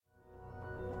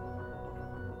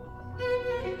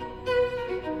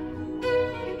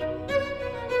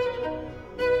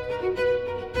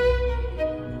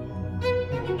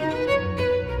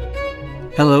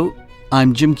Hello,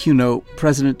 I'm Jim Cuno,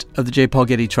 president of the J. Paul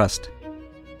Getty Trust.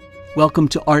 Welcome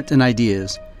to Art and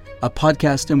Ideas, a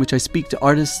podcast in which I speak to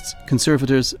artists,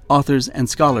 conservators, authors, and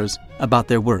scholars about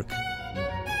their work.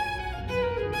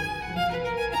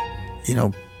 You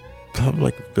know,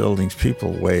 public buildings,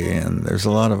 people weigh in. There's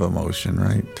a lot of emotion,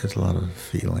 right? There's a lot of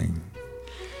feeling.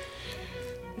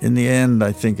 In the end,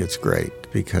 I think it's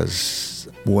great because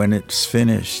when it's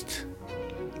finished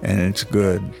and it's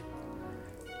good,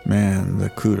 man, the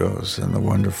kudos and the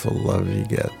wonderful love you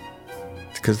get,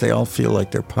 because they all feel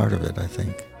like they're part of it, I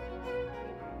think.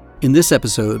 In this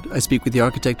episode, I speak with the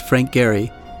architect Frank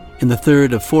Gehry in the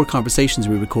third of 4 conversations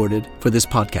we recorded for this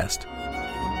podcast.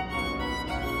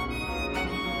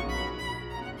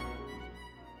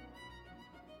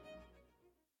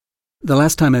 The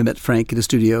last time I met Frank in a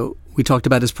studio, we talked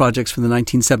about his projects from the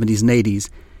 1970s and 80s,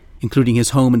 including his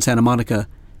home in Santa Monica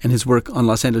and his work on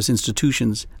Los Angeles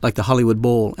institutions like the Hollywood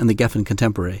Bowl and the Geffen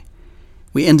Contemporary.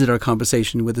 We ended our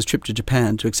conversation with his trip to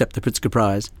Japan to accept the Pritzker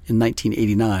Prize in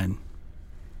 1989.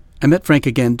 I met Frank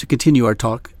again to continue our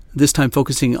talk, this time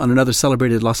focusing on another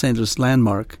celebrated Los Angeles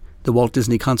landmark, the Walt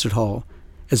Disney Concert Hall,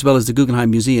 as well as the Guggenheim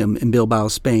Museum in Bilbao,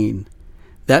 Spain.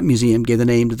 That museum gave the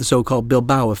name to the so-called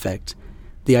Bilbao effect,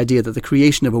 the idea that the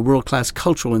creation of a world-class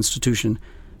cultural institution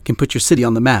can put your city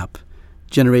on the map,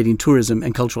 generating tourism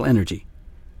and cultural energy.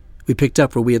 We picked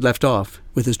up where we had left off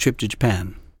with his trip to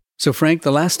Japan. So, Frank,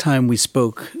 the last time we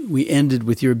spoke, we ended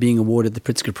with your being awarded the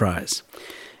Pritzker Prize.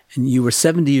 And you were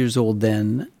 70 years old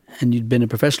then, and you'd been a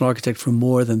professional architect for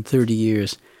more than 30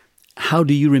 years. How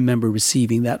do you remember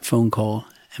receiving that phone call,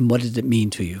 and what did it mean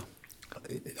to you?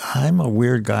 I'm a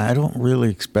weird guy. I don't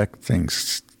really expect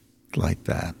things like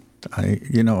that. I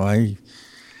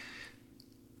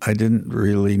didn't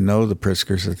really know the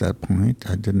Pritzkers at that point.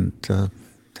 I didn't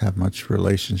have much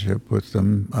relationship with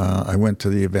them. I went to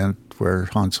the event where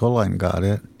Hans Hollein got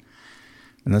it,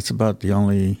 and that's about the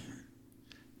only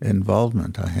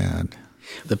involvement I had.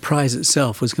 The prize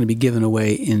itself was going to be given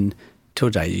away in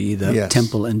Todaiji, the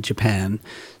temple in Japan.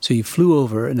 So you flew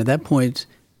over, and at that point,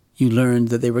 you learned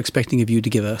that they were expecting of you to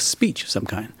give a speech of some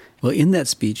kind. Well, in that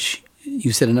speech,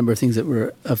 you said a number of things that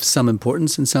were of some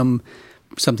importance and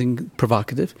something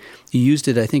provocative. You used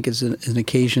it, I think, as an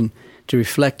occasion to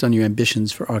reflect on your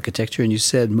ambitions for architecture, and you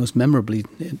said, most memorably,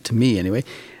 to me anyway,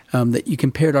 that you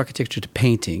compared architecture to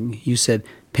painting. You said,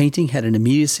 painting had an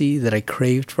immediacy that I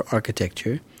craved for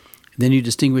architecture. Then you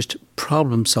distinguished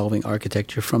problem-solving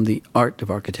architecture from the art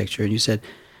of architecture, and you said,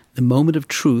 the moment of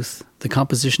truth, the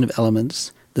composition of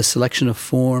elements, the selection of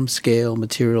form, scale,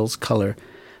 materials, color,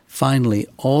 finally,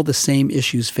 all the same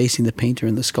issues facing the painter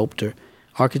and the sculptor.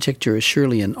 Architecture is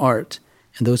surely an art,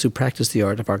 and those who practice the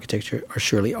art of architecture are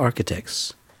surely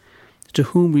architects. To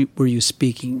whom were you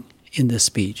speaking in this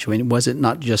speech? I mean, was it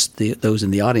not just those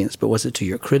in the audience, but was it to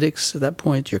your critics at that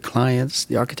point, your clients,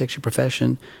 the architecture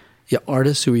profession, your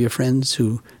artists who were your friends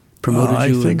who promoted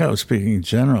you? I think I was speaking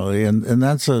generally, and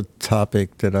that's a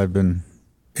topic that I've been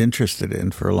interested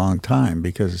in for a long time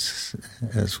because,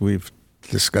 as we've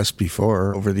discussed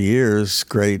before, over the years,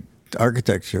 great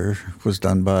architecture was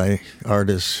done by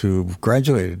artists who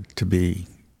graduated to be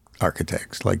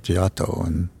architects, like Giotto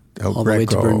and El all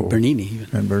Greco. All the way to Bernini.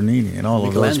 Even. And Bernini and all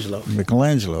of those.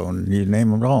 Michelangelo, and you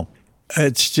name them all.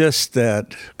 It's just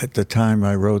that at the time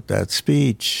I wrote that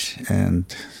speech, and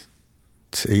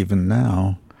even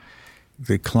now,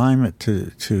 the climate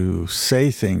to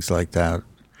say things like that,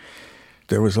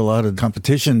 there was a lot of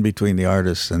competition between the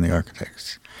artists and the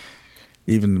architects.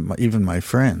 Even my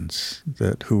friends,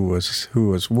 that who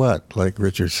was what, like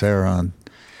Richard Serra and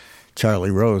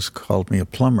Charlie Rose called me a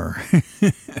plumber.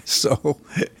 So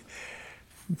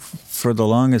for the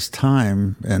longest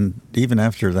time, and even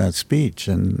after that speech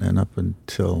and up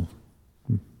until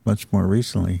much more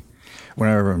recently,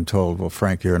 whenever I'm told, well,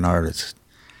 Frank, you're an artist,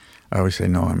 I always say,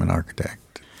 no, I'm an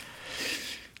architect.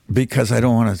 Because I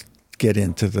don't want to get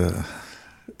into the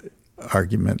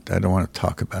argument. I don't want to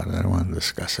talk about it. I don't want to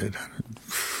discuss it.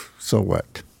 So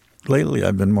what? Lately,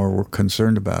 I've been more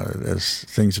concerned about it as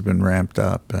things have been ramped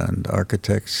up, and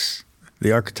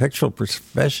the architectural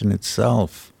profession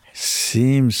itself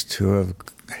seems to have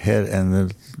had, and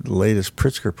the latest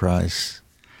Pritzker Prize,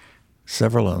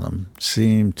 several of them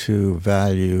seem to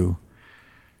value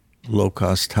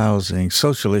low-cost housing,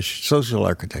 social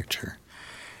architecture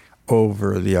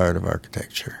over the art of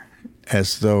architecture,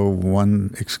 as though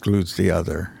one excludes the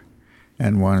other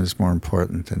and one is more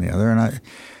important than the other. And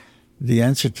the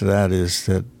answer to that is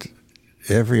that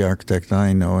every architect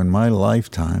I know in my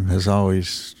lifetime has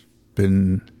always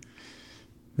been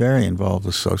very involved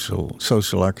with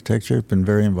social architecture, been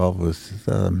very involved with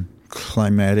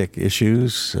climatic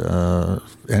issues,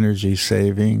 energy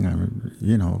saving.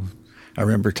 I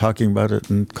remember talking about it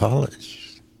in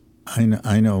college.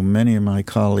 I know many of my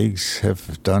colleagues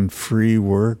have done free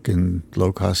work in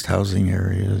low-cost housing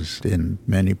areas in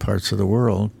many parts of the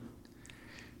world.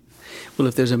 Well,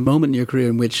 if there's a moment in your career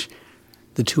in which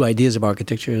the two ideas of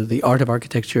architecture, the art of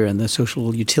architecture and the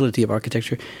social utility of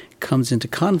architecture, comes into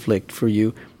conflict for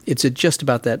you, it's at just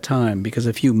about that time, because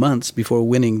a few months before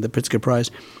winning the Pritzker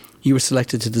Prize, you were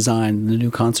selected to design the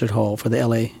new concert hall for the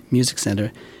L.A. Music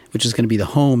Center, which is going to be the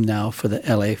home now for the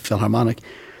L.A. Philharmonic.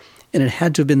 And it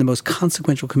had to have been the most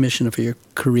consequential commission for your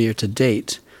career to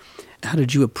date. How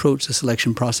did you approach the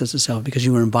selection process itself? Because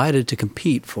you were invited to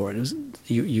compete for it.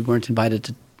 You weren't invited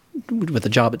to with the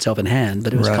job itself in hand,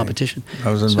 but it was competition.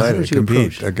 I was invited to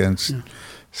compete against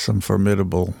some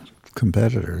formidable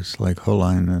competitors like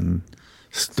Hollein and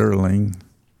Sterling.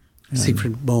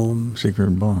 Siegfried Bohm.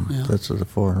 Yeah. That's the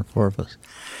four of us.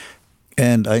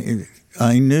 And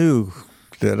I knew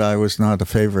that I was not a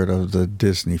favorite of the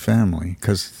Disney family,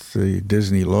 because the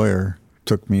Disney lawyer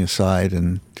took me aside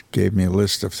and gave me a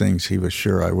list of things he was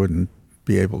sure I wouldn't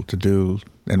be able to do.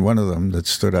 And one of them that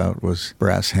stood out was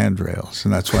brass handrails.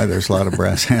 And that's why there's a lot of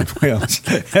brass handrails.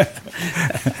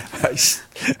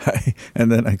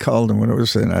 And then I called him when it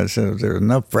was in. I said, "Are there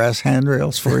enough brass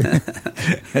handrails for you?"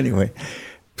 Anyway,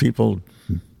 people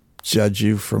judge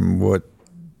you from what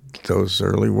those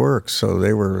early works. So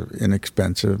they were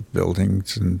inexpensive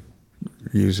buildings and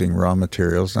using raw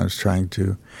materials. And I was trying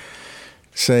to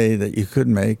say that you could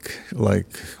make,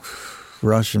 like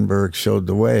Rauschenberg showed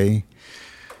the way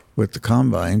with the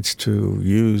combines, to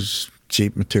use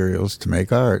cheap materials to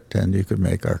make art, and you could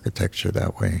make architecture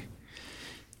that way.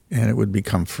 And it would be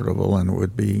comfortable and it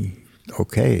would be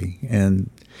okay. And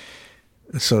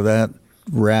so that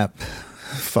rap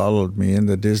followed me, and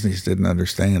the Disneys didn't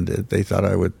understand it. They thought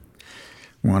I would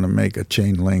want to make a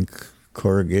chain link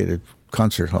corrugated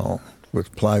concert hall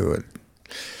with plywood.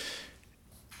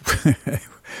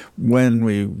 When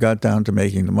we got down to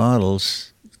making the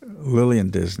models, Lillian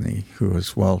Disney, who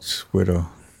was Walt's widow,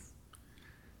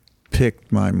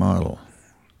 picked my model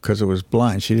because it was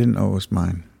blind. She didn't know it was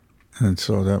mine. And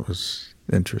so that was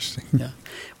interesting. Yeah.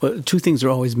 Well, two things are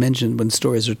always mentioned when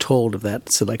stories are told of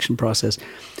that selection process.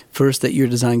 First, that your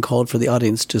design called for the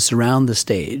audience to surround the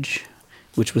stage,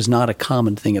 which was not a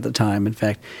common thing at the time. In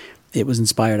fact, it was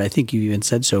inspired, I think you even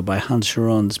said so, by Hans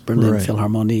Scharoun's Berlin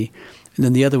Philharmonie. And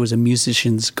then the other was a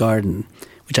musician's garden,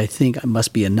 which I think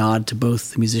must be a nod to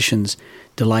both the musicians'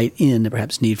 delight in and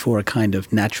perhaps need for a kind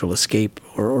of natural escape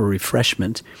or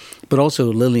refreshment, but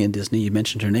also Lillian Disney. You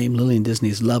mentioned her name, Lillian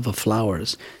Disney's love of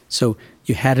flowers. So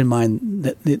you had in mind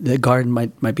that the garden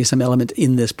might be some element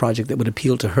in this project that would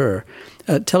appeal to her.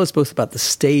 Tell us both about the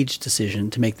stage decision,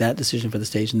 to make that decision for the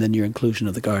stage, and then your inclusion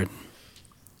of the garden.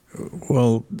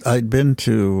 Well, I'd been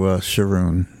to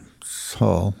Scharoun's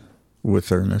hall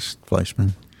with Ernest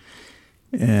Fleischmann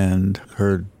and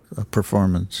heard a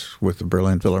performance with the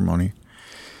Berlin Philharmonie.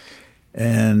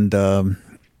 And the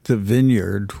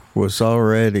vineyard was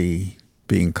already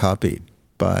being copied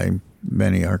by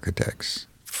many architects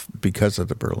because of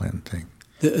the Berlin thing.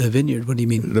 The vineyard, what do you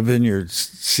mean? The vineyard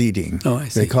seating. Oh, I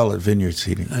see. They call it vineyard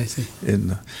seating. I see. In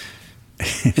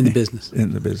the business.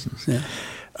 In the business. Yeah.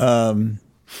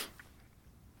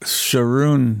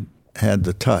 Scharoun had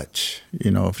the touch.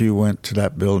 You know, if you went to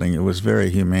that building, it was very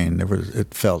humane.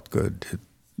 It felt good. It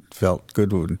felt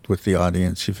good with the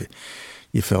audience.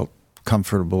 You felt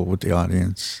comfortable with the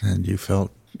audience, and you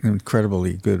felt an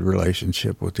incredibly good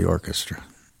relationship with the orchestra.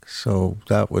 So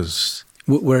that was...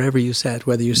 Wherever you sat,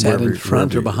 whether you sat in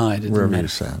front or behind, it wherever didn't matter. You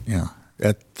sat, yeah.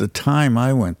 At the time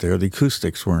I went there, the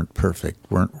acoustics weren't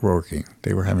perfect, weren't working.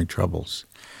 They were having troubles,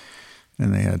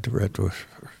 and they had to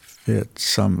retrofit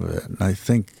some of it. And I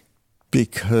think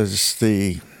because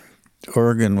the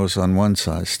organ was on one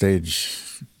side,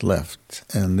 stage left,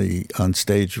 and on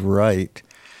stage right,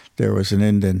 there was an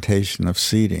indentation of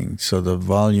seating, so the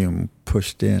volume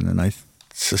pushed in, and I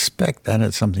suspect that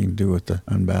had something to do with the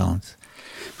unbalance.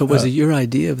 But was it your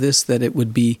idea of this, that it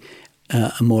would be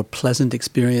a more pleasant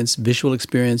experience, visual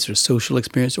experience or social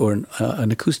experience, or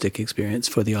an acoustic experience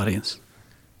for the audience?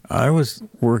 I was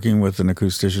working with an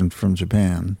acoustician from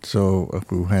Japan,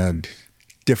 who had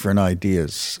different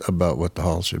ideas about what the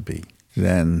hall should be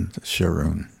than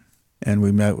Scharoun. And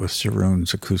we met with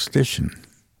Scharoun's acoustician,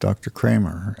 Dr.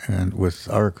 Kramer, and with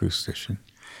our acoustician.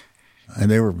 And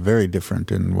they were very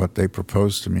different in what they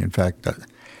proposed to me. In fact,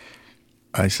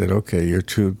 I said, okay, you're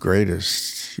two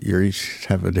greatest. You each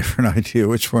have a different idea.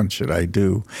 Which one should I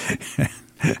do?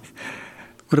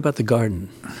 What about the garden?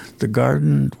 The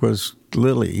garden was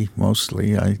Lily,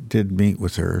 mostly. I did meet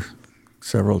with her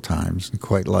several times and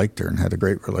quite liked her and had a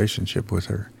great relationship with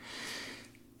her.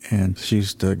 And she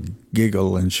used to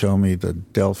giggle and show me the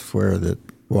Delftware that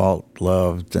Walt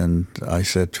loved. And I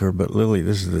said to her, but Lily,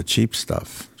 this is the cheap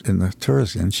stuff in the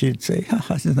tourist. And she'd say,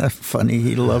 oh, isn't that funny?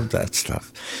 He loved that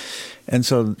stuff. And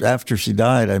so after she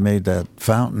died, I made that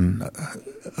fountain,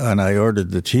 and I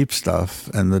ordered the cheap stuff,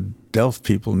 and the Delft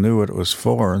people knew what it was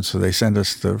for, and so they sent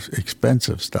us the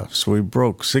expensive stuff. So we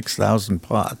broke 6,000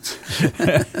 pots.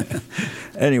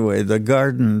 Anyway, the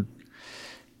garden,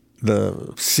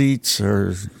 the seats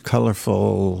are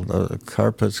colorful, the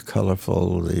carpet's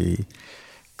colorful, the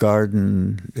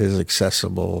garden is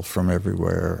accessible from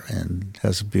everywhere and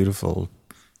has beautiful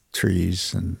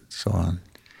trees and so on.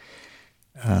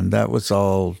 And that was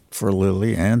all for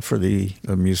Lily and for the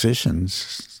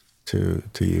musicians to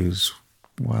use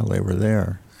while they were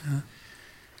there.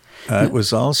 Yeah. It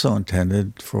was also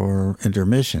intended for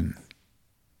intermission.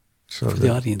 So for the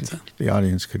audience. The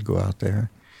audience could go out there.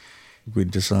 We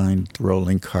designed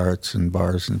rolling carts and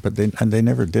bars, but they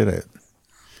never did it.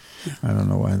 Yeah. I don't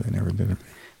know why they never did it.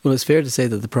 Well, it's fair to say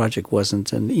that the project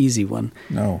wasn't an easy one.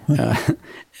 No.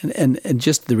 And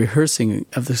just the rehearsing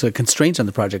of the constraints on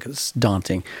the project is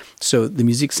daunting. So the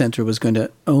Music Center was going to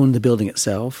own the building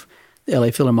itself. The LA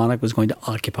Philharmonic was going to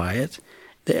occupy it.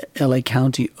 The LA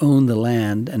County owned the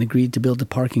land and agreed to build the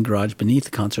parking garage beneath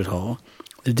the concert hall.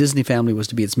 The Disney family was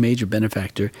to be its major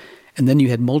benefactor. And then you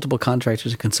had multiple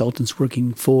contractors and consultants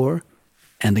working for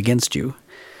and against you.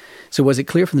 So was it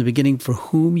clear from the beginning for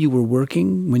whom you were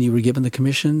working when you were given the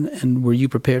commission, and were you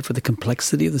prepared for the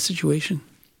complexity of the situation?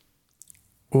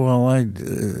 Well,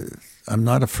 I'm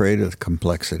not afraid of the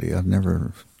complexity. I've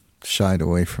never shied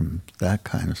away from that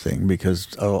kind of thing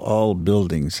because all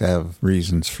buildings have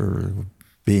reasons for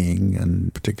being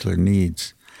and particular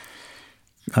needs.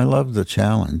 I love the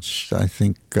challenge. I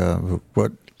think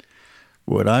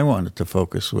what I wanted to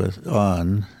focus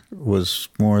on was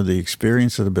more the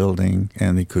experience of the building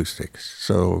and the acoustics.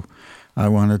 So I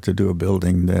wanted to do a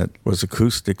building that was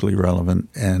acoustically relevant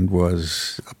and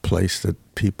was a place that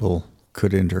people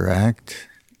could interact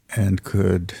and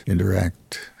could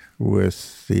interact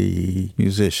with the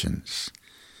musicians.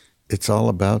 It's all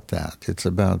about that. It's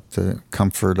about the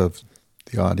comfort of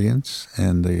the audience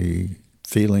and the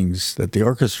feelings that the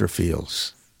orchestra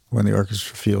feels. When the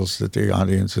orchestra feels that the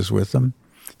audience is with them,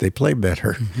 they play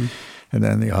better. Mm-hmm. And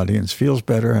then the audience feels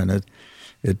better, and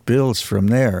it builds from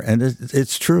there. And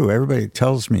it's true. Everybody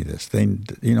tells me this.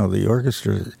 The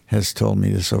orchestra has told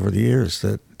me this over the years,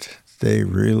 that they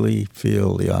really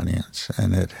feel the audience,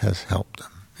 and it has helped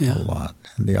them a lot.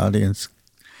 And the audience,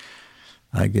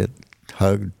 I get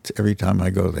hugged every time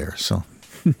I go there. So,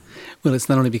 well, it's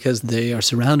not only because they are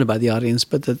surrounded by the audience,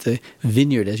 but that the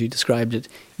vineyard, as you described it,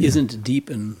 isn't deep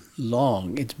and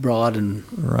long. It's broad and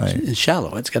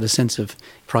shallow. It's got a sense of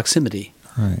proximity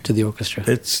to the orchestra.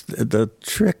 It's the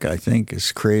trick, I think,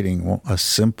 is creating a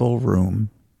simple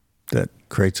room that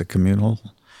creates a communal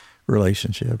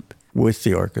relationship with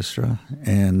the orchestra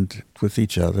and with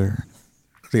each other.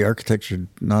 The architecture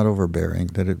not overbearing,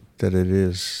 that it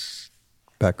is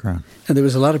background. And there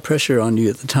was a lot of pressure on you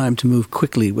at the time to move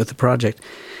quickly with the project.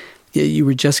 You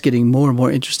were just getting more and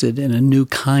more interested in a new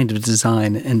kind of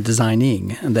design and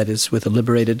designing, and that is with the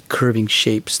liberated curving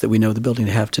shapes that we know the building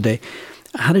to have today.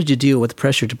 How did you deal with the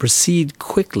pressure to proceed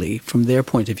quickly from their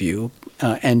point of view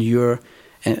and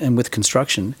with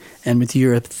construction, and with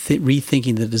your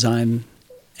rethinking the design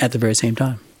at the very same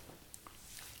time?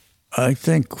 I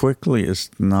think quickly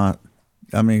is not,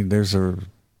 there's a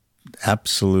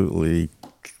absolutely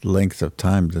length of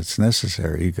time that's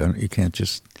necessary. You can't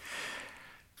just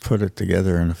put it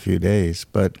together in a few days.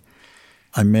 But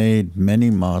I made many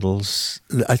models.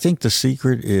 I think the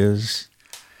secret is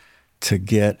to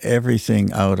get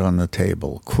everything out on the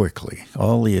table quickly,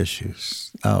 all the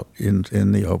issues out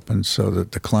in the open so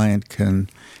that the client can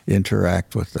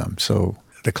interact with them. So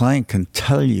the client can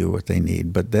tell you what they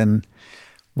need, but then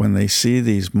when they see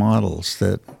these models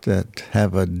that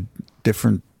have a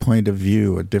different point of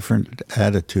view, a different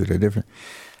attitude,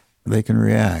 they can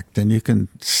react. And you can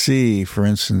see, for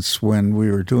instance, when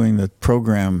we were doing the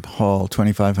program hall,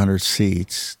 2,500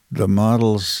 seats, the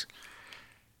models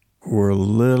were a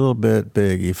little bit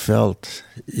big. You felt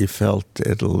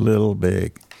it a little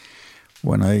big.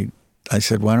 When I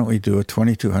said, why don't we do a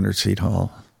 2,200 seat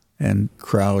hall and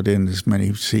crowd in as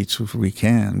many seats as we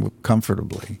can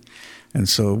comfortably. And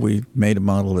so we made a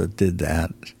model that did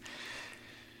that.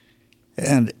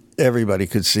 And everybody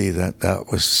could see that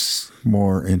was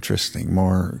more interesting,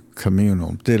 more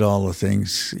communal, did all the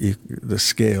things. The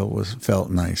scale felt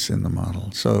nice in the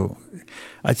model. So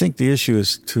I think the issue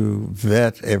is to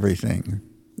vet everything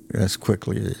as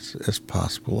quickly as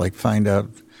possible. Like find out,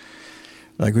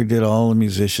 like we did all the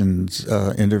musicians'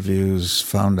 interviews,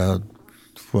 found out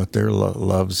what their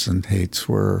loves and hates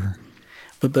were.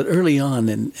 But early on,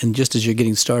 and just as you're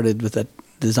getting started with that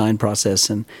design process,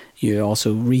 and you're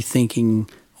also rethinking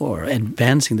or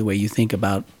advancing the way you think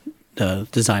about the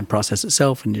design process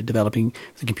itself, and you're developing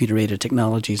the computer-aided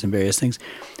technologies and various things,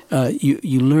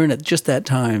 you learn at just that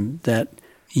time that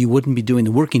you wouldn't be doing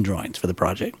the working drawings for the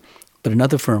project, but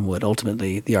another firm would,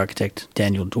 ultimately the architect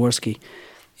Daniel Dworsky.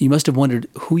 You must have wondered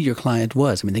who your client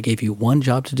was. I mean, they gave you one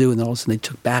job to do, and then all of a sudden they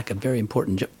took back a very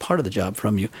important part of the job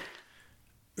from you.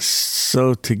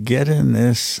 So to get in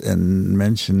this and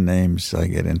mention names, I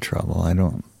get in trouble. I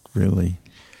don't really.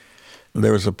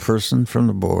 There was a person from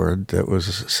the board that was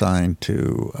assigned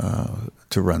to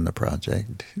run the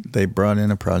project. They brought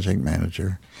in a project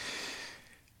manager.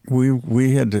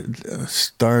 We had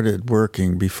started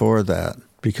working before that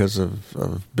because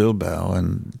of Bilbao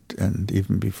and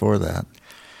even before that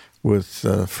with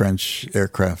French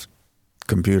aircraft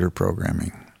computer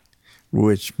programming,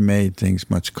 which made things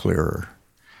much clearer.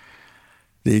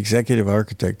 The executive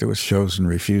architect that was chosen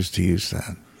refused to use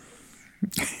that.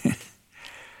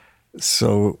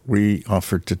 So we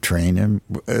offered to train him.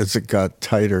 As it got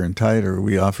tighter and tighter,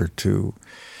 we offered to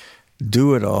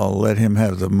do it all, let him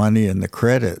have the money and the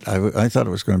credit. I thought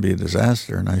it was going to be a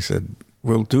disaster, and I said,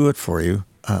 we'll do it for you,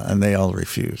 and they all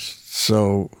refused.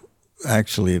 So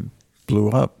actually it blew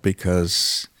up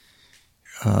because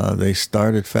they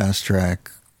started fast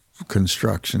track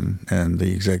construction, and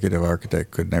the executive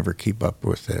architect could never keep up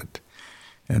with it.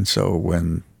 And so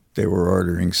when they were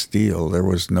ordering steel, there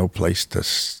was no place to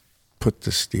put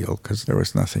the steel because there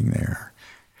was nothing there.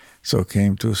 So it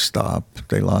came to a stop.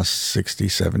 They lost $60,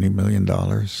 $70 million.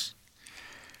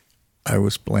 I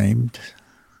was blamed,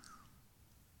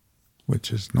 which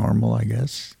is normal, I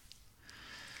guess.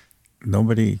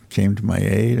 Nobody came to my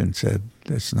aid and said,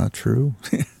 that's not true.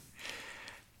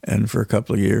 And for a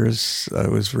couple of years, I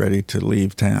was ready to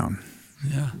leave town.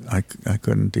 Yeah, I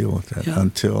couldn't deal with that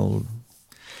until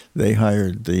they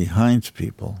hired the Hines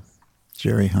people,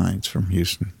 Jerry Hines from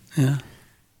Houston. Yeah.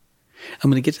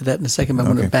 I'm going to get to that in a second, but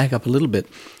I'm going to back up a little bit,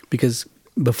 because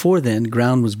before then,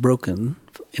 ground was broken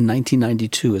in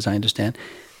 1992, as I understand.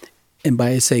 And by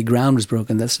I say ground was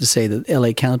broken, that's to say that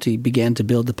L.A. County began to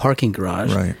build the parking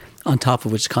garage, right, on top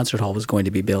of which the concert hall was going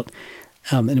to be built.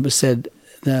 And it was said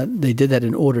that they did that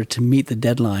in order to meet the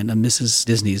deadline of Mrs.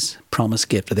 Disney's promised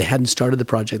gift. If they hadn't started the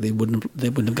project, they wouldn't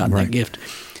have gotten that gift.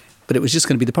 But it was just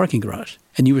going to be the parking garage,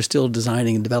 and you were still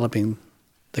designing and developing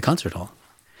the concert hall.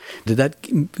 Did that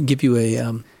give you a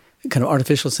kind of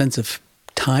artificial sense of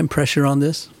time pressure on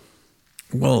this?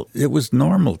 Well, it was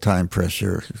normal time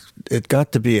pressure. It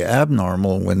got to be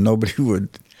abnormal when nobody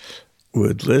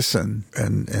would listen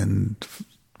and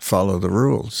follow the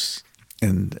rules.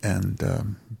 And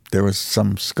there was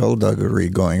some skullduggery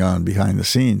going on behind the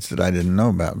scenes that I didn't know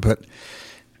about. But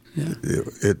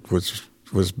it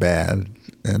was bad.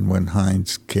 And when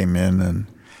Hines came in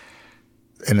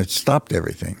and it stopped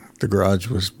everything. The garage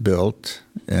was built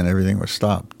and everything was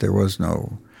stopped. There was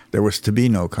to be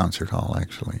no concert hall,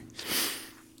 actually,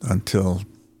 until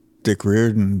Dick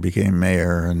Reardon became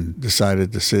mayor and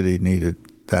decided the city needed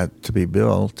that to be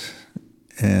built.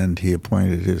 And he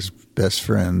appointed his best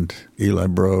friend, Eli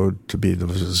Broad, to be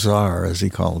the czar, as he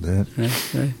called it.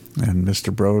 Right. And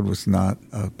Mr. Broad was not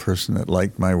a person that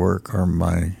liked my work or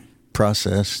my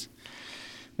process.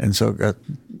 And so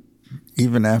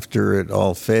even after it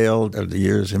all failed, the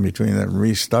years in between that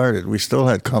restarted, we still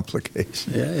had complications.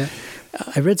 Yeah.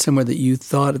 I read somewhere that you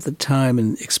thought at the time,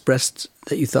 and expressed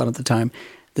that you thought at the time,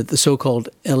 that the so-called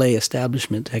L.A.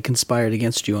 establishment had conspired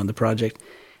against you on the project,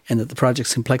 and that the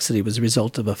project's complexity was a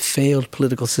result of a failed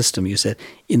political system, you said,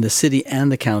 in the city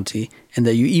and the county, and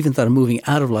that you even thought of moving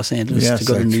out of Los Angeles to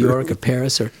go to New York or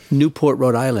Paris or Newport,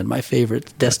 Rhode Island, my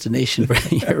favorite destination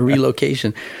for your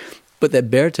relocation. But that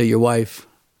Berta, your wife,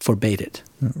 forbade it.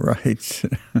 Right.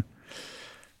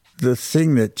 The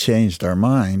thing that changed our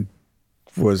mind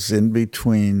was in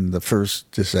between the first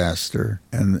disaster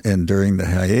and during the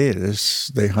hiatus,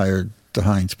 they hired the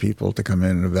Hines people to come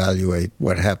in and evaluate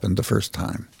what happened the first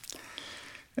time.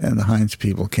 And the Hines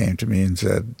people came to me and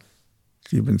said,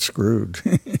 you've been screwed.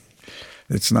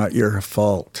 It's not your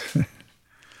fault.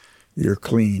 You're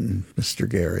clean, Mr.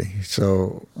 Gary.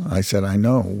 So I said, I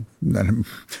know. And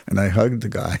I hugged the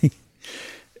guy.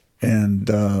 And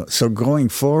so going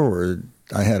forward,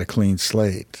 I had a clean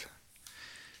slate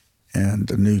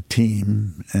and a new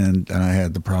team. And I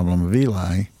had the problem of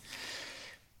Eli,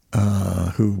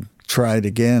 who tried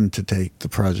again to take the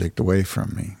project away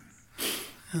from me.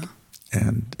 Yeah.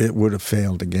 And it would have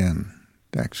failed again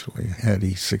actually, had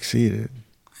he succeeded.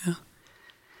 Yeah.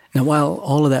 Now, while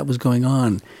all of that was going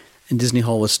on and Disney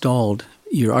Hall was stalled,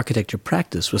 your architecture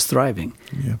practice was thriving.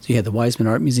 Yeah. So you had the Weizmann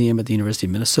Art Museum at the University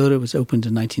of Minnesota. It was opened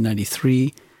in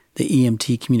 1993. The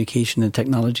EMT Communication and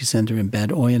Technology Center in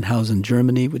Bad Oeynhausen,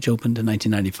 Germany, which opened in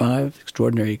 1995,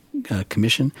 extraordinary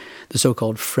commission. The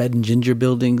so-called Fred and Ginger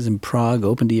buildings in Prague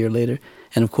opened a year later.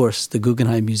 And, of course, the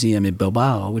Guggenheim Museum in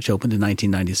Bilbao, which opened in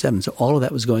 1997. So all of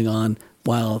that was going on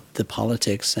while the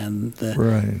politics and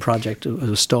the project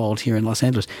was stalled here in Los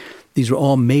Angeles. These were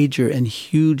all major and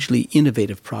hugely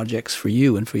innovative projects for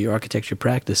you and for your architecture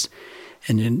practice.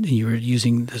 And you were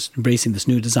embracing this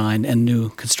new design and new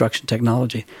construction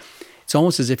technology. It's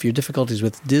almost as if your difficulties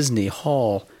with Disney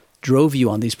Hall drove you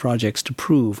on these projects to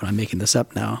prove, and I'm making this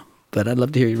up now, but I'd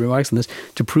love to hear your remarks on this,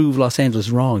 to prove Los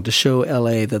Angeles wrong, to show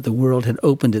L.A. that the world had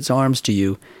opened its arms to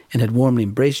you and had warmly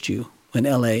embraced you when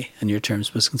L.A., in your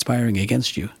terms, was conspiring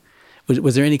against you.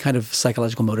 Was there any kind of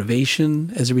psychological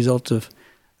motivation as a result of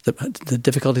the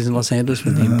difficulties in Los Angeles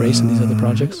with the embrace of these other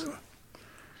projects?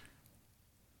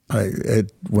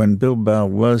 When Bilbao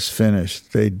was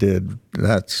finished,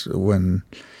 that's when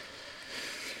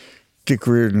Dick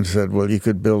Riordan said, well, you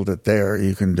could build it there,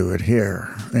 you can do it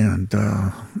here. And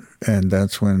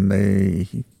that's when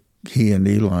he and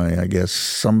Eli, I guess,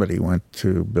 somebody went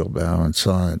to Bilbao and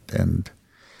saw it. And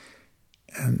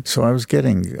so I was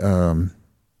getting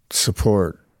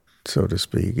support, so to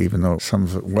speak, even though some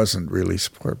of it wasn't really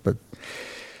support. But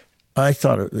I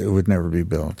thought it would never be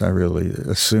built. I really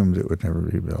assumed it would never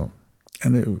be built.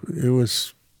 And it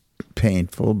was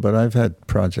painful, but I've had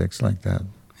projects like that.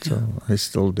 So I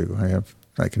still do.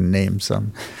 I can name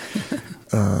some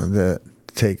that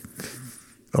take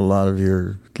a lot of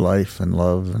your life and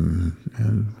love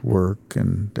and work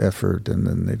and effort, and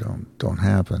then they don't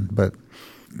happen. But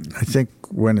I think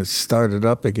when it started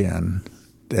up again,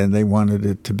 and they wanted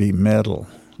it to be metal.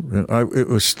 It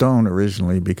was stone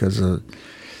originally because a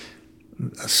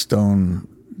stone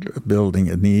building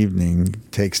in the evening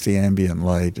takes the ambient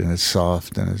light and it's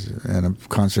soft, and a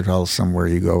concert hall somewhere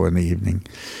you go in the evening.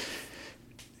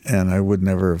 And I would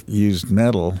never have used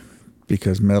metal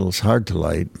because metal's hard to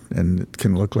light and it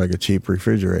can look like a cheap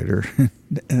refrigerator.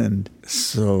 And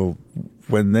so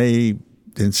when they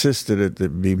insisted it to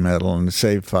be metal and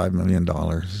saved $5 million,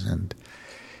 and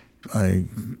I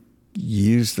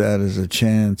used that as a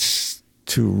chance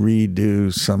to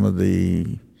redo some of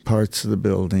the parts of the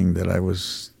building that I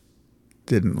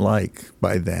didn't like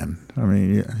by then. I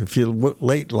mean, if you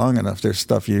wait long enough, there's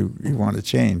stuff you want to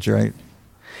change, right?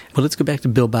 Well, let's go back to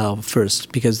Bilbao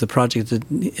first, because the project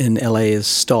in L.A. is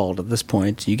stalled at this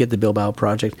point. You get the Bilbao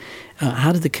project.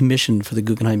 How did the commission for the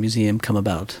Guggenheim Museum come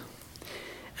about?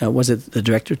 Was it the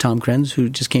director, Tom Krenz, who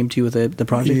just came to you with the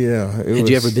project? Yeah. Had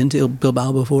you ever been to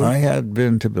Bilbao before? I had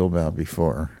been to Bilbao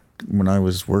before. When I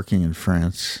was working in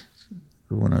France,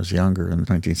 when I was younger in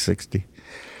 1960,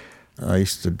 I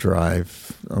used to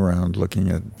drive around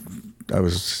looking at, I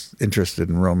was interested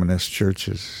in Romanesque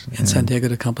churches. And Santiago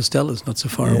de Compostela is not so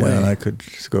far away. And I could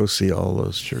go see all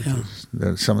those churches.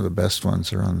 Yeah. Some of the best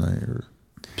ones are on the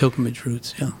pilgrimage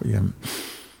routes, Yeah.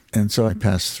 And so I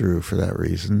passed through for that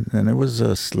reason. And it was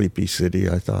a sleepy city,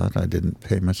 I thought. I didn't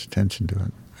pay much attention to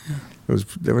it. Yeah.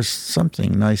 There was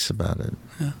something nice about it.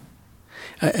 Yeah.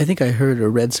 I think I heard or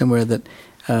read somewhere that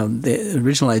the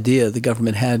original idea the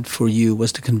government had for you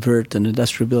was to convert an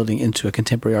industrial building into a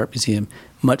contemporary art museum,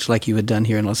 much like you had done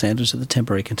here in Los Angeles at the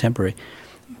Temporary Contemporary,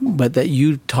 but that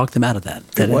you talked them out of that.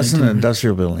 It wasn't an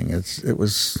industrial building. It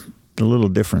was a little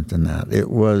different than that. It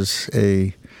was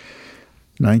a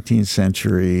 19th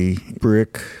century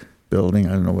brick building.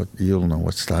 I don't know you'll know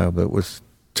what style, but with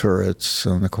turrets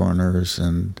on the corners,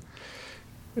 and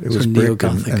it was brick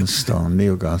and stone,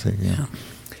 neo-Gothic. Yeah.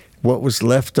 What was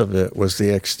left of it was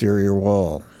the exterior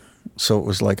wall. So it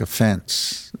was like a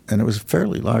fence, and it was a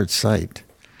fairly large site.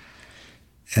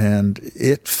 And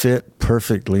it fit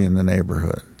perfectly in the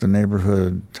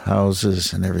neighborhood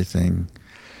houses and everything.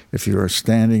 If you were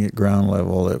standing at ground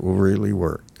level, it will really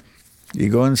work. You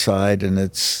go inside, and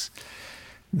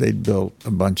they'd built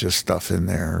a bunch of stuff in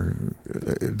there.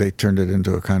 They turned it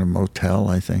into a kind of motel,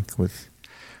 I think, with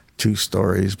 2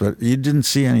 stories, but you didn't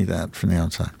see any of that from the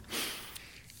outside.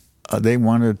 They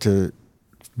wanted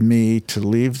me to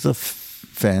leave the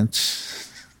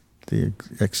fence, the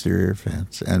exterior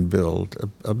fence, and build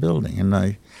a building. And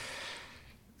I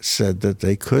said that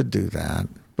they could do that,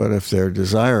 but if their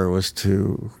desire was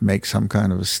to make some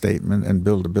kind of a statement and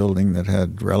build a building that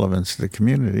had relevance to the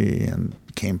community and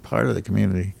became part of the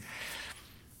community,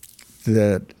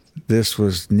 that this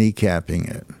was kneecapping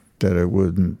it, that it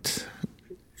wouldn't,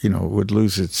 it would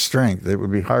lose its strength. It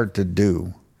would be hard to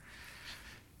do.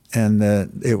 and that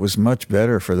it was much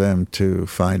better for them to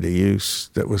find a use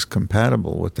that was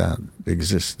compatible with that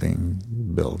existing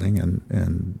building,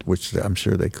 and which I'm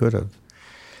sure they could have.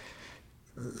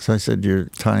 So I said, you're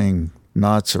tying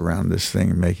knots around this thing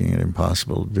and making it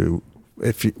impossible to do.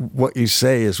 What you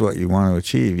say is what you want to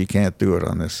achieve, you can't do it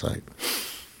on this site.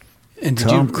 And did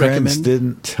Tom you Krenz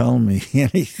didn't tell me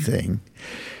anything.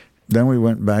 Then we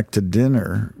went back to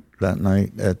dinner that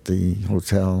night at the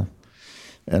hotel,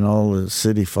 and all the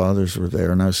city fathers were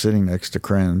there, and I was sitting next to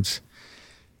Krenz.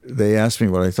 They asked me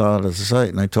what I thought of the site,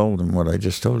 and I told them what I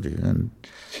just told you. And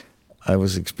I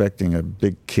was expecting a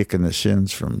big kick in the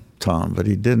shins from Tom, but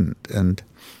he didn't. And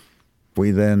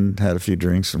we then had a few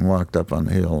drinks and walked up on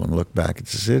the hill and looked back at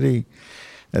the city,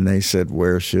 and they said,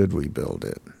 where should we build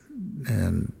it?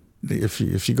 And if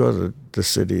you go to the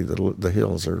city, the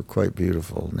hills are quite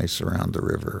beautiful, and they surround the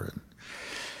river.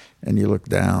 And you look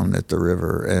down at the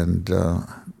river, and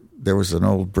there was an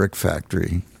old brick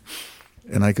factory,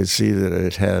 and I could see that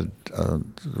it had a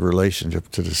relationship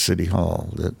to the city hall,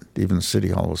 that even the city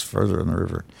hall was further in the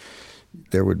river.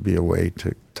 There would be a way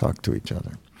to talk to each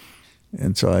other.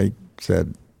 And so I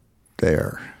said,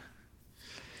 there.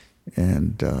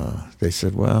 And they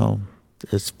said, well,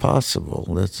 it's possible.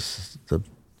 The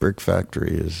brick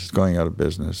factory is going out of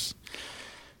business,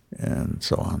 and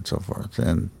so on and so forth.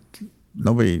 And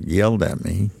nobody yelled at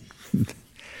me.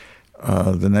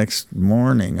 The next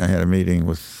morning, I had a meeting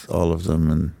with all of them,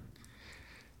 and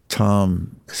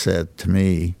Tom said to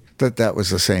me that was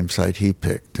the same site he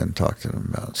picked and talked to them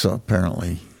about. So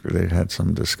apparently they'd had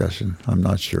some discussion. I'm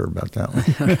not sure about that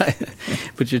one. Right.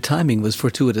 But your timing was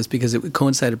fortuitous because it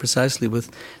coincided precisely with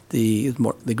the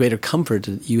greater comfort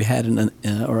you had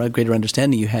or a greater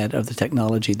understanding you had of the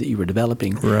technology that you were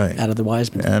developing out of the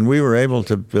Wiseman. And we were able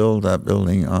to build that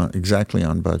building exactly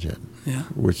on budget,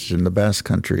 which in the Basque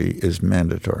Country is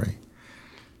mandatory.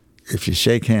 If you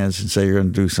shake hands and say you're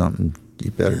going to do something,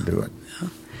 you better do it. Yeah.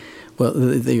 Well,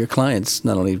 your clients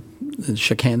not only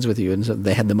shook hands with you, and so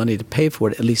they had the money to pay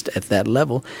for it, at least at that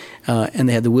level, and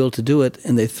they had the will to do it,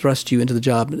 and they thrust you into the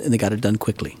job, and they got it done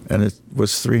quickly. And it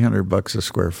was $300 a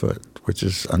square foot, which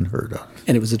is unheard of.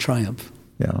 And it was a triumph.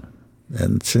 Yeah.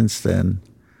 And since then,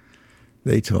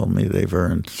 they told me they've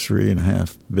earned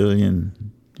 3.5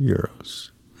 billion euros.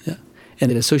 Yeah.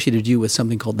 And it associated you with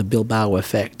something called the Bilbao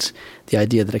effect, the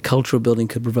idea that a cultural building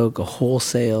could provoke a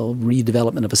wholesale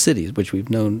redevelopment of a city, which we've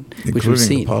known, which we've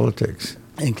seen. Including the politics.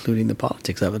 Including the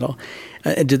politics of it all.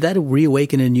 Did that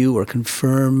reawaken in you or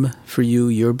confirm for you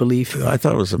your belief? I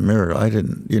thought it was a miracle. I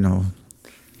didn't, You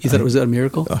thought it was a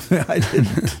miracle? I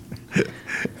didn't.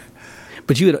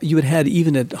 But you had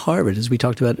even at Harvard, as we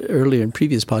talked about earlier in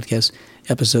previous podcast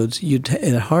episodes,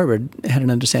 at Harvard had an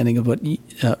understanding of what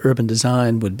urban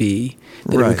design would be,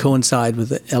 that it would coincide with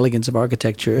the elegance of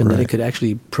architecture, and that it could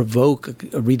actually provoke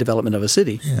a redevelopment of a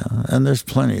city. Yeah, and there's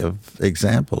plenty of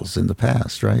examples in the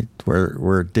past, right,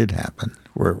 where it did happen,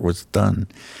 where it was done.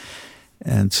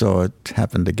 And so it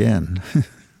happened again.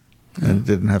 And it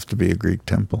didn't have to be a Greek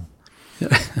temple.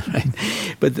 Right.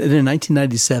 But then in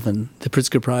 1997, the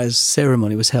Pritzker Prize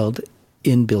ceremony was held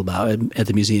in Bilbao, at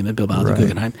the museum at Bilbao, the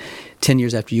Guggenheim, 10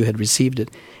 years after you had received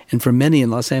it. And for many in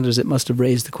Los Angeles, it must have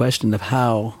raised the question of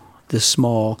how this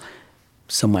small,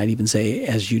 some might even say,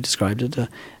 as you described it, a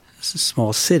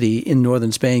small city in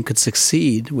northern Spain could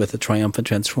succeed with a triumphant,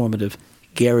 transformative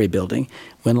Gehry building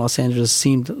when Los Angeles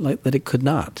seemed like that it could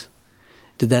not.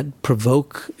 Did that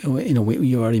provoke,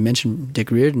 you already mentioned Dick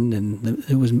Riordan, and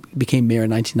who became mayor in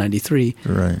 1993.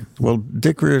 Right. Well,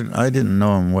 Dick Riordan, I didn't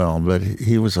know him well, but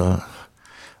he was a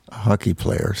hockey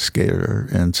player, skater,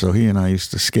 and so he and I used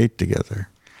to skate together.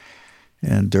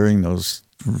 And during those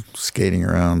skating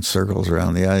around circles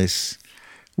around the ice,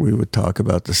 we would talk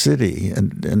about the city.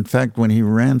 And in fact, when he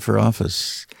ran for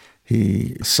office,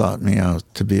 he sought me out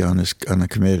to be on a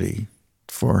committee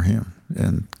for him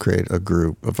and create a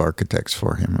group of architects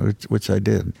for him, which I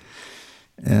did.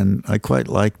 And I quite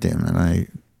liked him, and I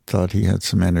thought he had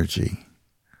some energy,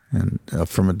 and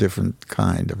from a different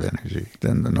kind of energy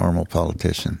than the normal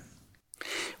politician.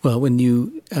 Well, when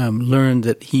you learned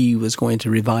that he was going to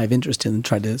revive interest in and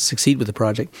try to succeed with the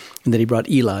project, and that he brought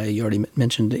Eli, you already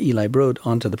mentioned Eli Broad,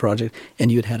 onto the project,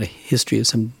 and you had had a history of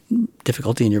some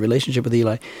difficulty in your relationship with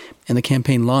Eli, and the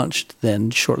campaign launched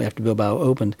then shortly after Bilbao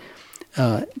opened.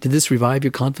 Did this revive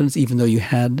your confidence, even though you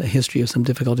had a history of some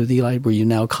difficulty with Eli? Were you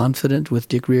now confident with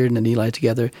Dick Riordan and Eli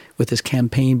together, with this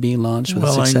campaign being launched, with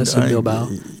the success of Bilbao,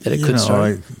 that it could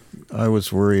start? I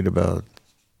was worried about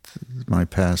my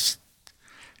past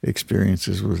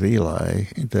experiences with Eli,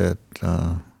 that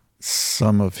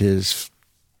some of his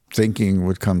thinking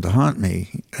would come to haunt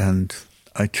me, and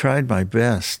I tried my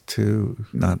best to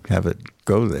not have it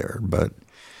go there, but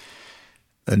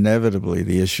inevitably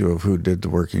the issue of who did the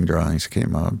working drawings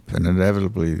came up, and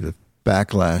inevitably the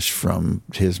backlash from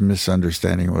his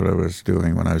misunderstanding what I was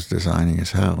doing when I was designing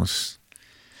his house.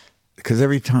 Because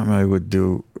every time I would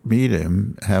meet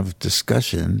him, have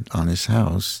discussion on his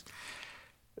house,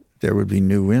 there would be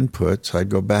new inputs. I'd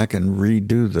go back and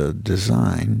redo the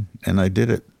design, and I did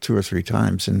it 2 or 3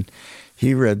 times, and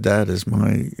he read that as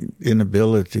my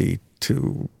inability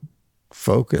to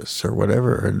focus or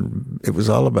whatever, and it was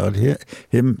all about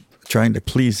him trying to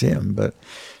please him, but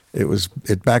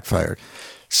it backfired.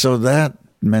 So that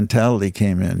mentality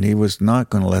came in. He was not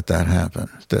going to let that happen.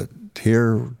 That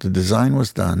here the design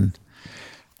was done.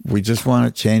 We just want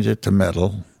to change it to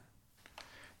metal,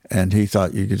 and he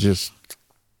thought you could just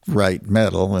write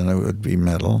metal and it would be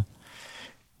metal.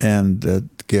 And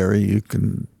Gary, you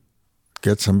can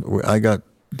get some.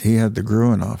 He had the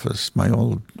Gruen office, my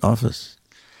old office,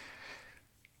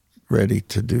 ready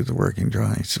to do the working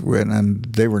drawings. And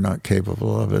they were not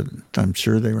capable of it. I'm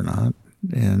sure they were not.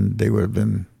 And they would have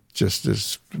been just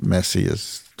as messy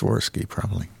as Dworsky,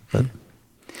 probably. But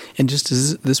and just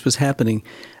as this was happening,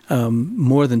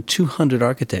 more than 200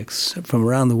 architects from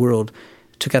around the world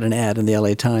took out an ad in the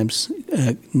LA Times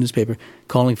newspaper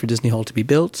calling for Disney Hall to be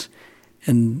built,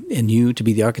 and you to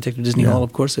be the architect of Disney Hall,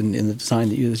 of course, in the design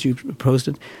that you proposed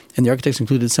it. And the architects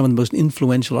included some of the most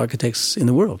influential architects in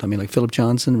the world. I mean, like Philip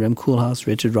Johnson, Rem Koolhaas,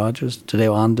 Richard Rogers,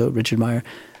 Tadeo Ando, Richard Meyer.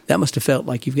 That must have felt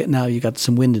like you got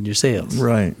some wind in your sails.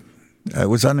 Right. It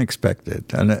was unexpected,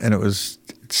 and it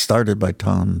started by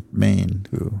Tom Main,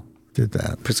 who did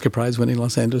that. Pritzker Prize-winning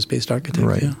Los Angeles-based architect.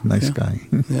 Right, yeah. Nice guy.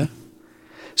 Yeah.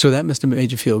 So that must have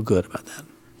made you feel good about that.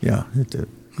 Yeah, it did.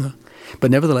 Yeah.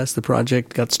 But nevertheless, the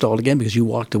project got stalled again because you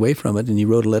walked away from it and you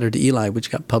wrote a letter to Eli, which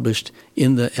got published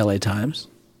in the LA Times.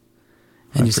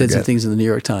 And you said some things in the New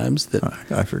York Times that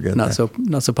I forget not so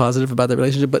positive about that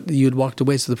relationship, but you had walked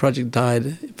away, so the project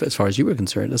died, as far as you were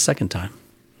concerned, a second time.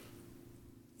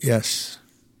 Yes.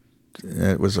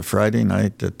 It was a Friday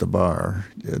night at the bar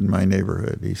in my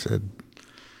neighborhood. He said,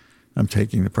 "I'm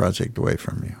taking the project away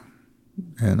from you."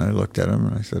 And I looked at him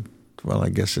and I said, "Well, I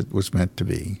guess it was meant to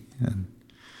be." And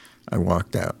I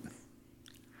walked out.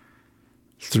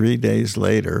 3 days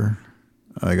later,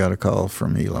 I got a call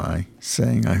from Eli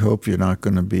saying, "I hope you're not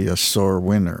going to be a sore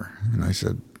winner." And I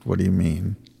said, "What do you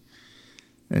mean?"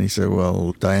 And he said,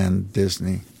 "Well, Diane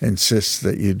Disney insists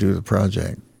that you do the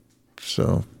project.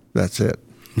 So that's it."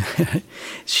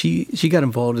 She got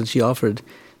involved and she offered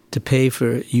to pay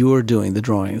for your doing the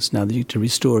drawings, to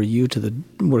restore you to the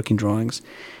working drawings.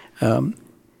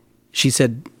 She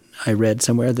said, I read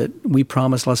somewhere, that we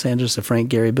promised Los Angeles a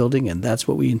Frank Gehry building, and that's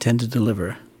what we intend to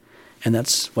deliver. And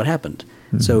that's what happened.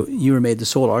 Mm-hmm. So you were made the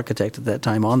sole architect at that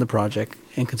time on the project,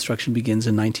 and construction begins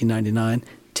in 1999,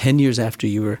 10 years after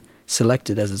you were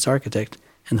selected as its architect,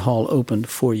 and the hall opened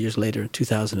 4 years later in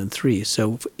 2003.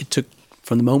 So it took,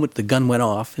 from the moment the gun went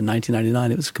off in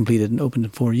 1999, it was completed and opened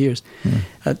in 4 years.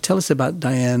 Mm. Tell us about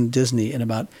Diane Disney and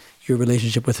about your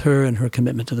relationship with her and her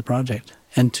commitment to the project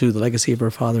and to the legacy of her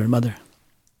father and mother.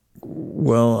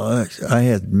 Well, I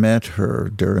had met her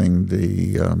during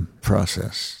the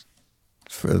process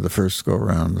for the first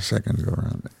go-around, the second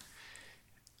go-around.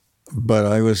 But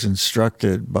I was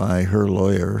instructed by her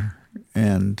lawyer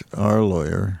and our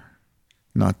lawyer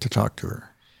not to talk to her.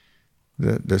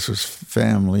 That this was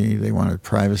family, they wanted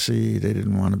privacy, they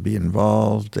didn't want to be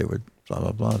involved, they would blah,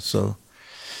 blah, blah. So,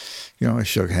 I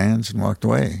shook hands and walked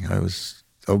away. I was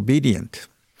obedient.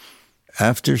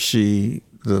 After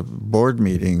the board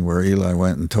meeting where Eli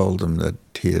went and told him that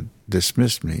he had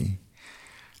dismissed me,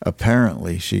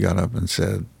 apparently she got up and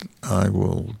said, "I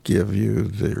will give you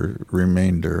the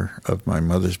remainder of my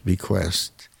mother's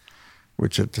bequest,"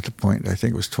 which at the point I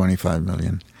think was $25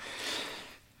 million.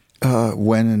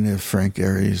 When and if Frank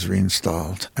Gehry is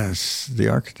reinstalled as the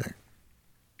architect.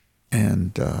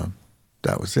 And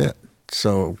that was it.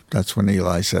 So that's when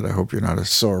Eli said, "I hope you're not a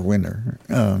sore winner."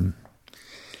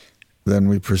 Then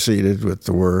we proceeded with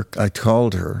the work. I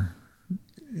called her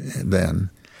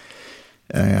then.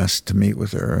 I asked to meet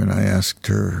with her, and I asked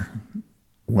her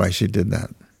why she did that.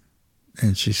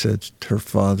 And she said her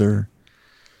father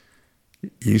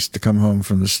used to come home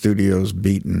from the studios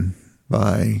beaten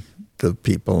by the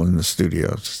people in the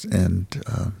studios, and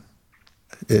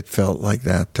it felt like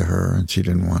that to her, and she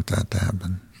didn't want that to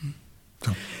happen.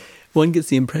 So. One gets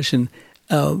the impression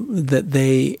that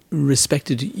they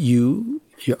respected you,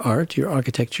 your art, your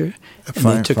architecture, and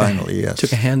they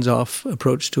took a hands-off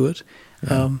approach to it,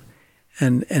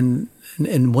 and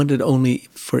wanted only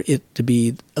for it to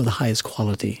be of the highest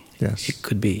quality it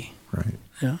could be. Right.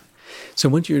 Yeah. So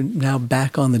once you're now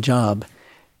back on the job,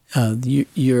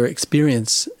 your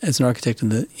experience as an architect in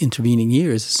the intervening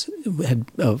years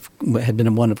had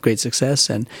been one of great success,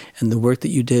 and the work that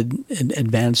you did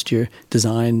advanced your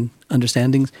design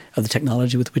understandings of the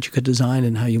technology with which you could design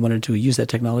and how you wanted to use that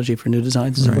technology for new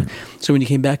designs and so forth. So when you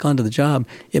came back onto the job,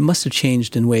 it must have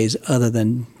changed in ways other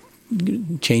than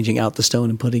changing out the stone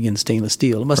and putting in stainless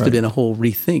steel. It must have been a whole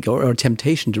rethink or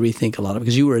temptation to rethink a lot of it,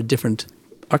 because you were a different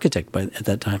architect at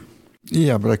that time.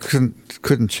 Yeah, but I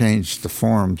couldn't change the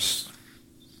forms.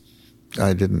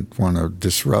 I didn't want to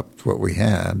disrupt what we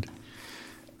had,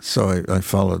 so I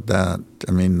followed that.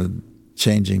 I mean,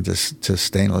 changing to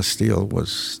stainless steel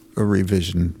was a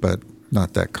revision, but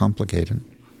not that complicated.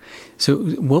 So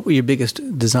what were your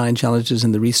biggest design challenges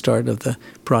in the restart of the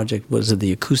project? Was it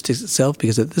the acoustics itself?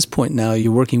 Because at this point now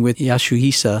you're working with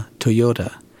Yasuhisa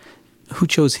Toyoda. Who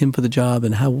chose him for the job,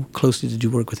 and how closely did you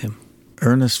work with him?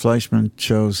 Ernest Fleischmann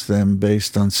chose them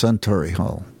based on Suntory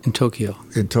Hall. In Tokyo.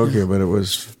 But it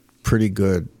was pretty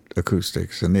good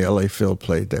acoustics, and the LA Phil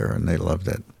played there, and they loved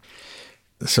it.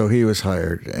 So he was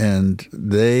hired, and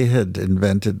they had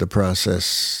invented the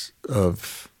process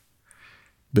of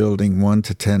building 1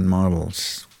 to 10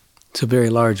 models. So very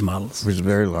large models. It was a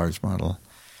very large model.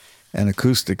 And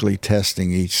acoustically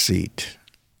testing each seat,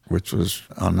 which was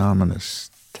an ominous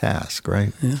task,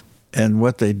 right? Yeah. And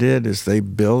what they did is they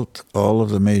built all of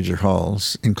the major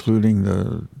halls, including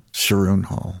the Sharoon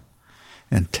Hall,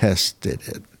 and tested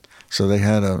it. So they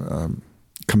had a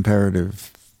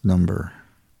comparative number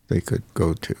they could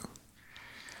go to.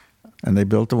 And they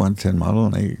built the 110 model,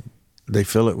 and they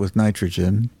fill it with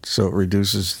nitrogen, so it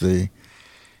reduces the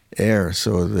air,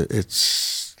 so that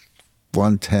it's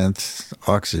 1/10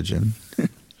 oxygen.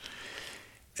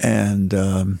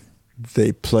 And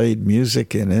they played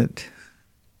music in it,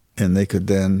 and they could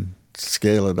then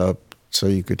scale it up so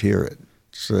you could hear it.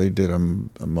 So they did a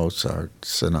Mozart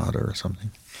sonata or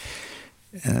something.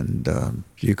 And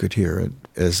you could hear it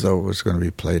as though it was going to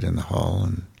be played in the hall.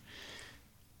 And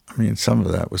I mean, some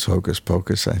of that was hocus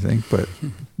pocus, I think, but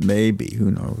maybe,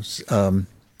 who knows.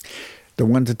 The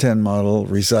 1 to 10 model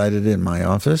resided in my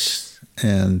office,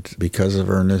 and because of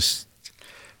Ernest's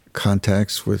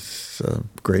contacts with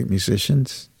great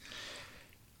musicians,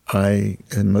 I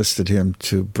enlisted him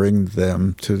to bring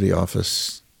them to the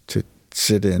office to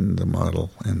sit in the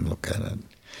model and look at it.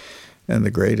 And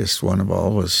the greatest one of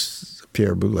all was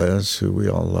Pierre Boulez, who we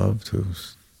all loved,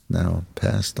 who's now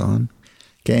passed on.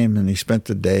 Came and he spent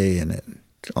the day in it,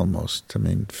 almost,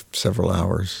 several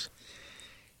hours.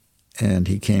 And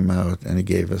he came out and he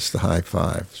gave us the high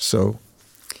five. So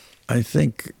I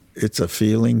think it's a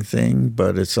feeling thing,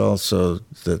 but it's also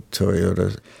that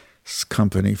Toyota's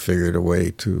company figured a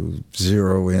way to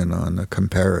zero in on a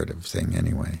comparative thing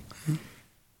anyway.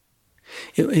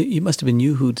 It must have been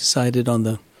you who decided on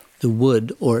the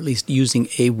wood, or at least using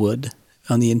a wood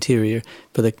on the interior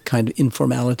for the kind of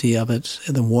informality of it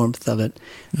and the warmth of it.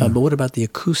 But what about the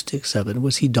acoustics of it?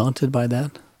 Was he daunted by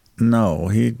that? No,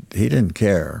 he didn't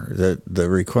care. The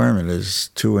requirement is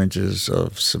 2 inches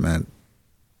of cement,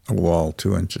 a wall,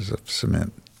 2 inches of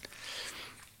cement.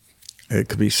 It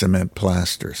could be cement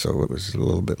plaster, so it was a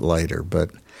little bit lighter.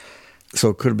 But so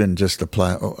it could have been just a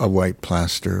white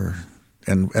plaster.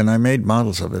 And I made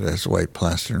models of it as white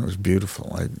plaster, and it was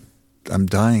beautiful. I'm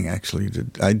dying, actually.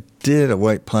 I did a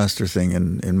white plaster thing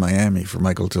in Miami for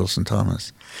Michael Tilson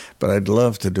Thomas, but I'd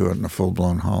love to do it in a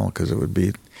full-blown hall, because it would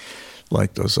be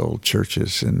like those old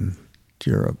churches in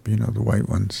Europe, the white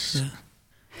ones,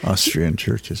 Austrian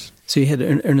churches. So you had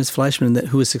Ernest Fleischmann,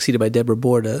 who was succeeded by Deborah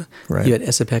Borda. Right. You had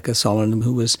Esa-Pekka Salonen,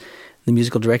 who was the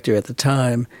musical director at the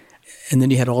time. And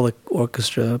then you had all the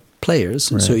orchestra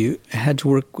players. And so you had to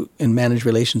work and manage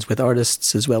relations with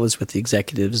artists as well as with the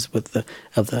executives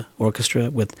of the orchestra,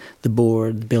 with the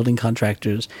board, the building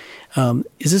contractors.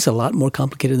 Is this a lot more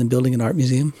complicated than building an art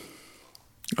museum?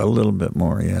 A little bit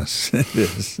more, yes, it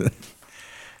is.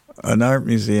 An art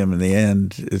museum, in the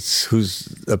end, it's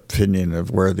whose opinion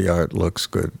of where the art looks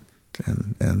good.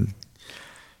 And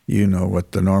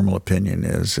what the normal opinion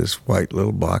is white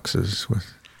little boxes.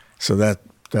 So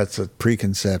that's a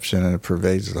preconception, and it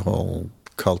pervades the whole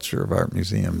culture of art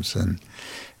museums. And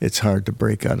it's hard to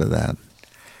break out of that.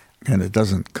 And it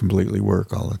doesn't completely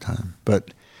work all the time.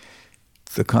 But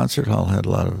the concert hall had a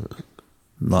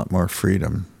lot more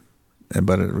freedom.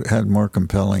 But it had more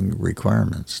compelling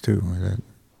requirements, too.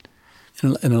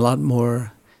 And a lot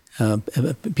more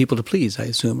people to please, I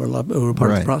assume, or were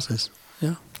part of the process.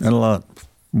 Yeah. And a lot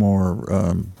more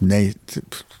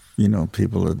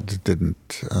people that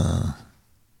didn't,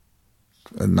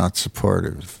 not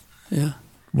supportive. Yeah.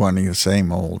 wanting the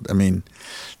same old. I mean,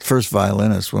 the first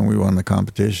violinist, when we won the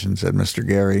competition, said, Mr.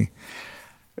 Gary,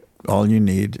 all you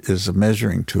need is a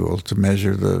measuring tool to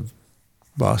measure the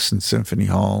Boston Symphony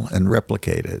Hall and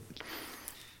replicate it.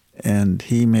 And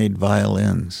he made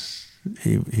violins.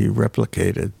 He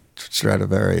replicated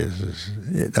Stradivarius.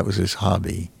 That was his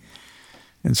hobby.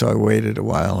 And so I waited a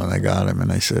while, and I got him,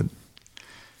 and I said,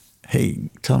 hey,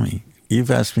 tell me, you've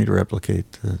asked me to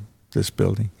replicate this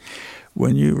building.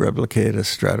 When you replicate a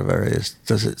Stradivarius,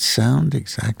 does it sound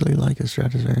exactly like a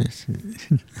Stradivarius?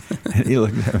 And he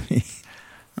looked at me.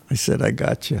 I said, I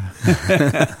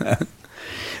gotcha.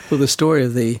 Well, the story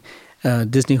of the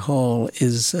Disney Hall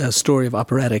is a story of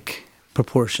operatic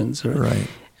proportions, right?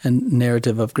 And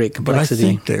narrative of great complexity. But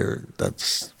I think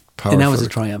that's power. And now it's a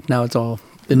triumph. Now it's all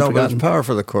been forgotten. But it's power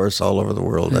for the course all over the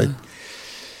world.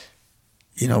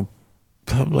 Yeah.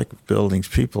 Public buildings,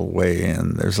 people weigh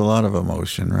in. There's a lot of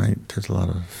emotion, right? There's a lot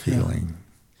of feeling.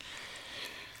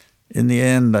 Yeah. In the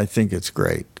end, I think it's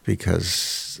great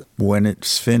because when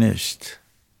it's finished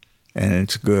and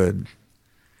it's good,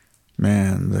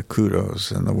 man, the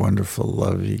kudos and the wonderful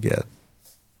love you get,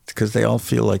 because they all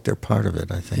feel like they're part of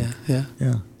it, I think.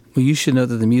 Yeah. Well, you should know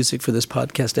that the music for this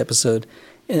podcast episode,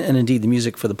 and indeed the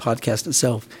music for the podcast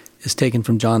itself, is taken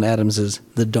from John Adams's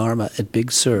The Dharma at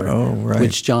Big Sur,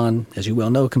 which John, as you well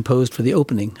know, composed for the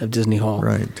opening of Disney Hall.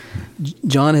 Right.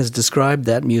 John has described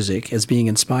that music as being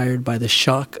inspired by the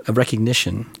shock of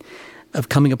recognition of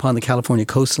coming upon the California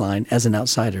coastline as an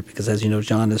outsider, because as you know,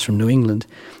 John is from New England,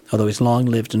 although he's long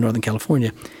lived in Northern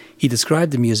California. He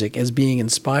described the music as being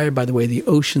inspired by the way the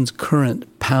ocean's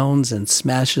current pounds and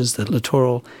smashes the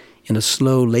littoral in a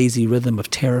slow, lazy rhythm of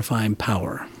terrifying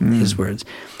power, his words.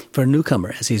 For a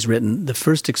newcomer, as he's written, the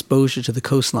first exposure to the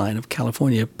coastline of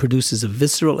California produces a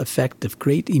visceral effect of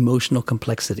great emotional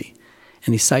complexity.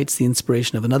 And he cites the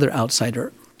inspiration of another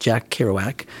outsider, Jack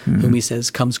Kerouac, whom he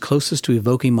says comes closest to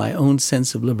evoking my own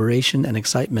sense of liberation and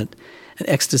excitement, an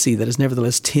ecstasy that is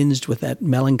nevertheless tinged with that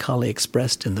melancholy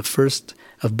expressed in the first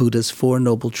of Buddha's Four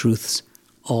Noble Truths,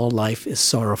 all life is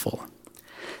sorrowful.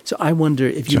 So I wonder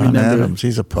if you remember... John Adams,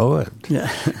 he's a poet.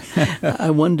 Yeah. I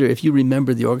wonder if you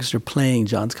remember the orchestra playing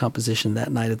John's composition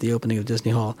that night at the opening of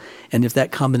Disney Hall, and if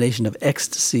that combination of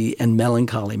ecstasy and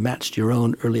melancholy matched your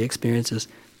own early experiences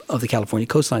of the California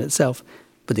coastline itself,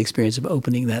 but the experience of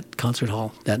opening that concert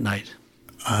hall that night.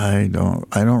 I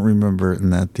don't remember it in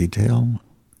that detail.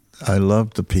 I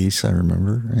loved the piece, I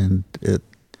remember, and it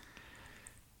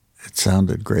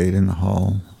sounded great in the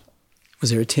hall. Was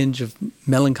there a tinge of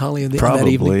melancholy that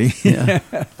Probably. evening? Yeah.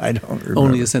 I don't remember.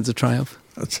 Only a sense of triumph?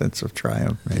 A sense of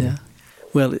triumph, maybe. Yeah.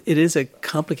 Well, it is a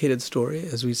complicated story,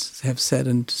 as we have said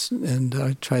and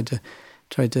I tried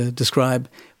to describe,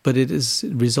 but it has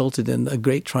resulted in a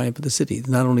great triumph of the city,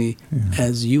 not only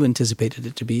as you anticipated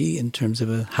it to be in terms of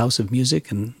a house of music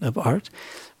and of art,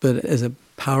 but as a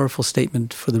powerful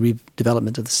statement for the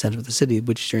redevelopment of the center of the city,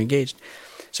 which you're engaged.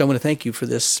 So I want to thank you for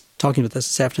this, talking with us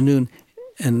this afternoon.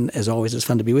 And as always, it's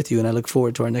fun to be with you, and I look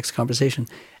forward to our next conversation,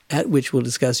 at which we'll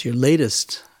discuss your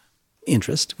latest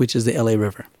interest, which is the LA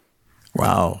River.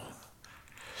 Wow.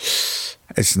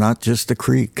 It's not just a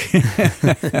creek.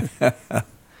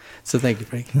 So thank you,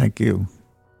 Frank. Thank you.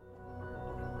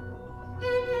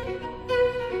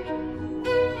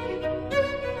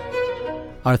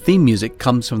 Our theme music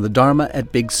comes from The Dharma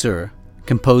at Big Sur,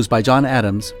 composed by John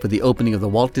Adams for the opening of the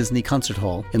Walt Disney Concert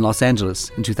Hall in Los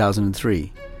Angeles in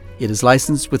 2003. It is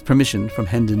licensed with permission from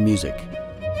Hendon Music.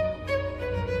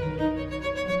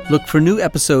 Look for new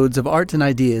episodes of Art and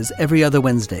Ideas every other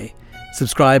Wednesday.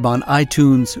 Subscribe on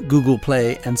iTunes, Google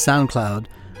Play, and SoundCloud,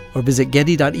 or visit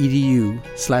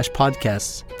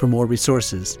getty.edu/podcasts for more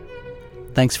resources.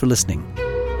 Thanks for listening.